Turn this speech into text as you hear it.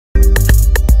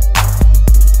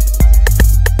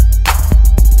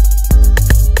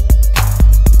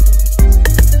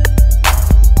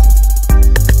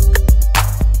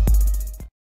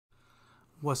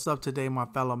What's up today, my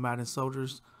fellow Madden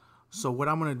soldiers? So what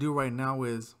I'm going to do right now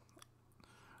is,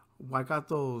 I got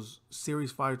those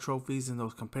Series 5 trophies and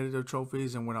those competitive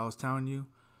trophies, and what I was telling you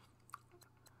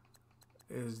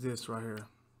is this right here.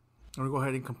 I'm going to go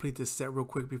ahead and complete this set real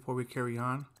quick before we carry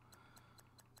on.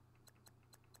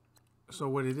 So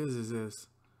what it is this.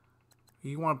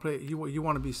 You want to play, you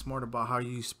want to be smart about how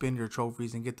you spend your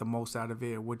trophies and get the most out of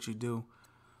it and what you do.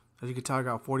 As you can tell, I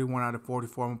got 41 out of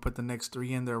 44. I'm going to put the next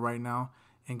 3 in there right now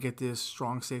and get this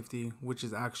strong safety, which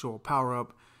is actual power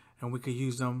up, and we could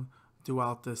use them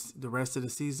throughout the rest of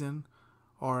the season,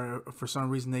 or for some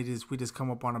reason we just come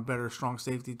up on a better strong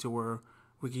safety to where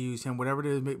we can use him, whatever it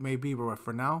is may be. But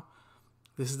for now,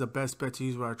 this is the best bet to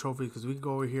use with our trophies, because we can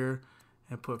go over here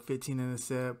and put 15 in the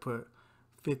set, put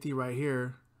 50 right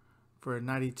here for a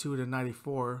 92 to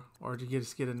 94, or to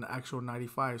get an actual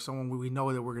 95, someone we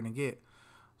know that we're gonna get.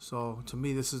 So to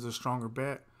me, this is a stronger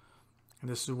bet, and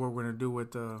this is what we're gonna do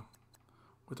with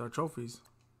our trophies.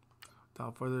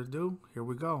 Without further ado, here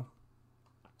we go.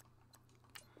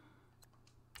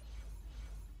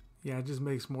 Yeah, it just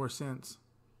makes more sense.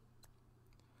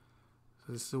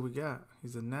 So this is what we got.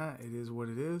 He's a Nat. It is what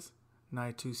it is.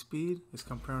 92 speed. It's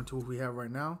comparing to what we have right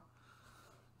now.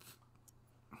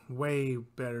 Way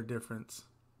better difference.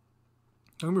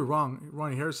 Don't get me wrong,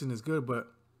 Ronnie Harrison is good,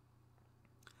 but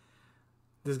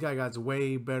this guy got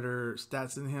way better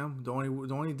stats than him. The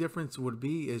only difference would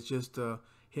be is just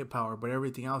hit power, but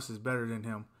everything else is better than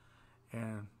him.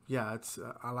 And yeah, it's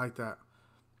I like that.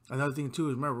 Another thing too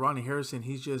is, remember, Ronnie Harrison,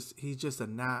 he's just a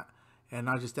Nat, and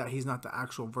not just that, he's not the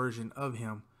actual version of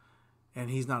him, and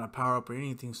he's not a power up or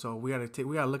anything. So we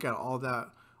gotta look at all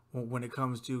that when it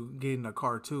comes to getting a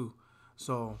car too.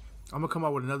 So I'm gonna come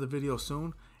out with another video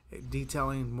soon,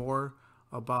 detailing more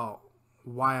about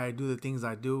why I do the things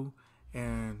I do,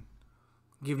 and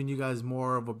giving you guys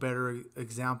more of a better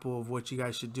example of what you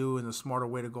guys should do and a smarter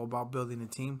way to go about building a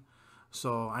team.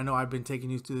 So I know I've been taking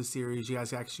you through the series. You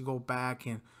guys actually go back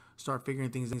and start figuring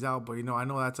things out. But I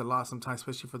know that's a lot sometimes,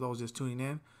 especially for those just tuning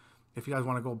in. If you guys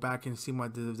want to go back and see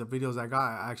the videos I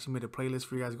got, I actually made a playlist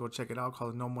for you guys to go check it out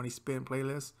called No Money Spent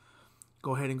Playlist.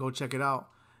 Go ahead and go check it out,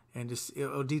 and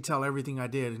it'll detail everything I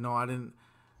did.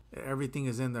 Everything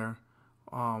is in there.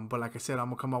 But like I said, I'm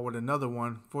gonna come out with another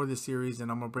one for this series, and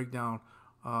I'm gonna break down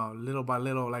little by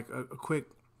little, like a quick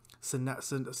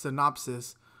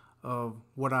synopsis of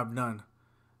what I've done,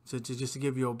 just to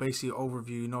give you a basic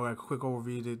overview, like a quick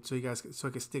overview, so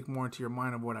it can stick more into your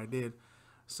mind of what I did.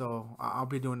 So I'll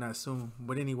be doing that soon.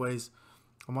 But anyways,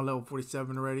 I'm on level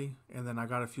 47 already, and then I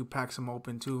got a few packs I'm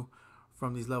open too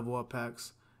from these level up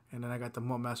packs, and then I got the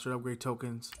master upgrade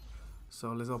tokens.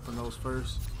 So let's open those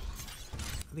first.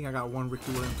 I think I got one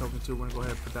Ricky Williams token too. We're gonna go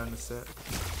ahead and put that in the set.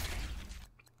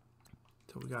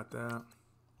 So we got that.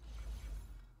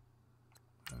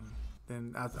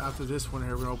 Then after this one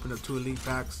here, we're gonna open up 2 elite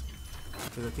packs.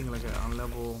 Because I think like on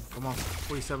level, I'm on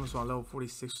 47, so on level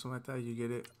 46 or something like that, you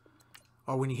get it.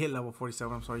 Or when you hit level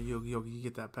 47, I'm sorry, you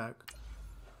get that pack.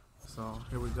 So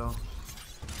here we go.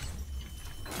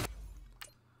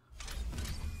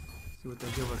 See what they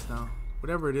give us now.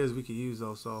 Whatever it is, we could use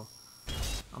though. So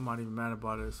I'm not even mad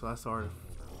about it. So that's our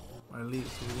elite,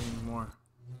 so we're getting more.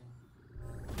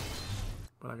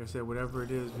 But like I said, whatever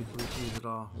it is, we can use it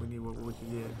all. We need what we can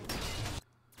get.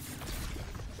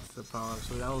 It's the power.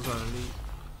 So that was our elite.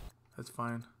 That's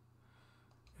fine.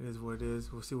 It is what it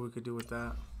is. We'll see what we could do with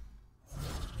that.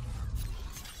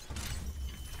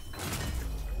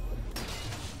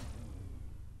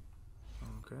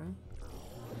 Okay.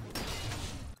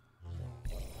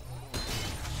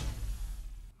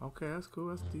 Okay, that's cool.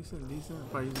 That's decent.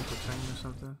 Probably using for training or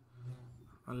something.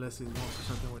 Unless he's going for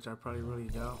something, which I probably really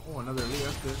doubt. Oh, another elite.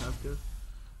 That's good. That's good.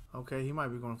 Okay, he might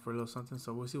be going for a little something.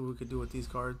 So we'll see what we could do with these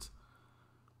cards.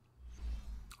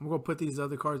 I'm gonna put these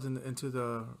other cards into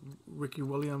the Ricky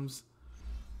Williams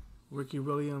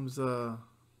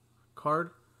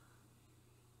card,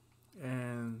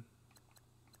 and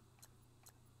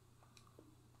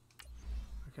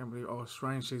I can't believe, oh,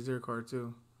 Shrine Shazier card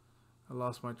too. I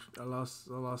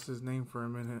lost his name for a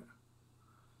minute.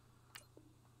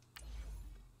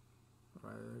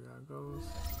 Right, there that goes.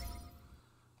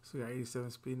 So we got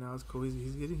 87 speed now. It's cool.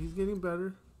 He's getting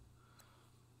better.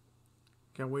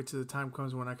 Can't wait till the time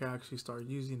comes when I can actually start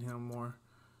using him more.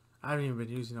 I haven't even been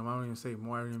using him. I don't even say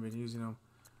more. I haven't even been using him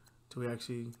till he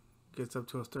actually gets up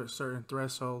to a certain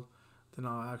threshold. Then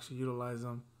I'll actually utilize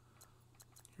them.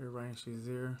 Here, Ryan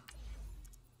Shazier.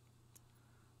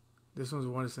 This one's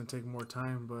one that's gonna take more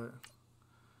time, but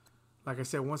like I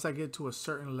said, once I get to a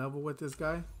certain level with this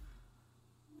guy,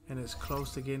 and it's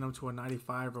close to getting him to a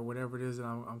 95 or whatever it is that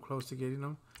I'm close to getting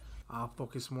him, I'll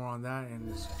focus more on that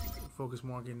and just focus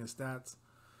more on getting the stats.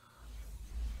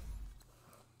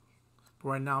 But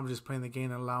right now I'm just playing the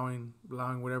game and allowing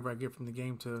whatever I get from the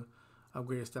game to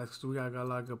upgrade stats, because we got a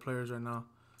lot of good players right now.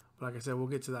 But like I said, we'll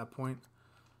get to that point.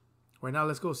 Right now,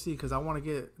 let's go see, because I want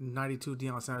to get 92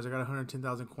 Deion Sanders. I got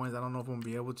 110,000 coins. I don't know if I'm going to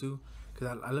be able to,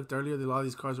 because I looked earlier, a lot of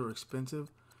these cards were expensive.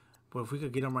 But if we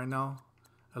could get them right now,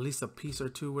 at least a piece or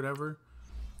two, whatever,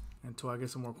 until I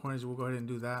get some more coins, we'll go ahead and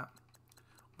do that.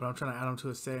 But I'm trying to add them to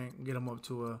a set and get them up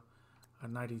to a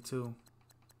 92.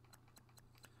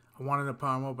 I wanted a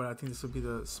power mode, but I think this would be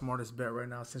the smartest bet right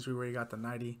now since we already got the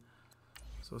 90.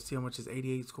 So let's see how much this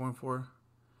 88 is going for.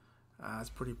 It's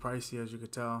pretty pricey, as you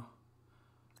could tell.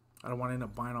 I don't want to end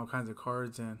up buying all kinds of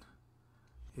cards, and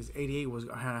his 88 was,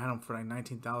 I had him for like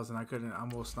 19,000. I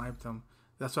almost sniped him.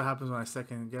 That's what happens when I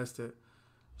second guessed it.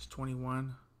 It's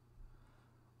 21.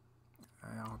 I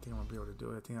don't think I'm gonna be able to do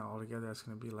it. I think altogether that's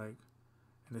gonna be like,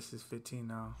 and this is 15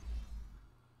 now.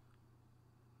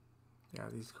 Yeah,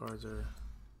 these cards are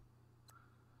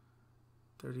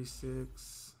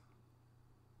 36,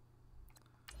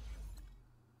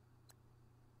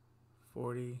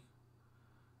 40.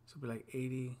 So it'll be like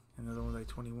 80, and the other one's like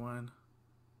 21.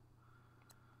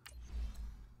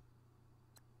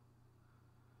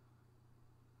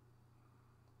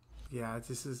 Yeah,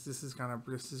 this is kind of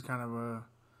it's kind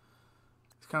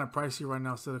of pricey right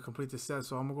now still to complete the set.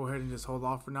 So I'm gonna go ahead and just hold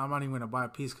off for now. I'm not even gonna buy a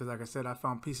piece, because like I said, I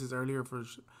found pieces earlier for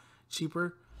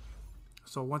cheaper.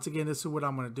 So once again, this is what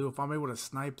I'm gonna do. If I'm able to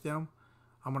snipe them,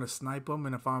 I'm gonna snipe them,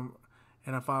 and if I'm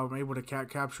able to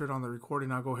capture it on the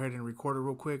recording, I'll go ahead and record it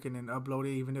real quick and then upload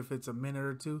it, even if it's a minute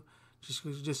or two,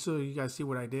 just so you guys see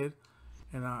what I did,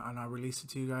 and I'll release it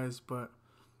to you guys. But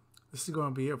this is going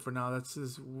to be it for now. This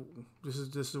is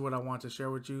what I want to share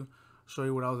with you, show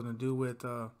you what I was going to do with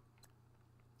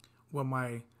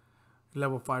my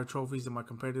level 5 trophies and my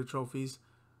competitive trophies,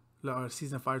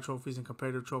 season 5 trophies and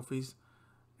competitive trophies,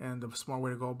 and the smart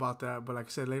way to go about that. But like I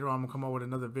said, later on I'm gonna come out with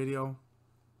another video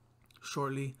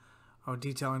shortly,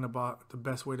 detailing about the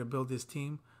best way to build this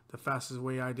team, the fastest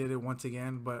way I did it once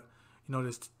again. But you know,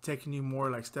 just taking you more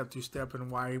like step to step,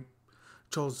 and why I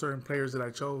chose certain players that I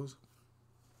chose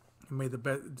and made the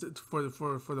best for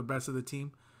the best of the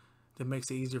team. That makes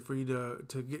it easier for you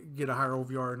to get a higher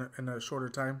OVR in a shorter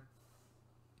time.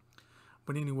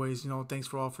 But anyways, you know, thanks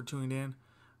for all for tuning in.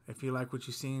 If you like what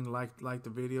you've seen, like the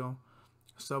video,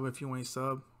 sub if you ain't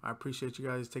sub. I appreciate you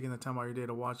guys taking the time out of your day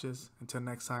to watch this. Until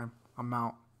next time, I'm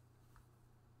out.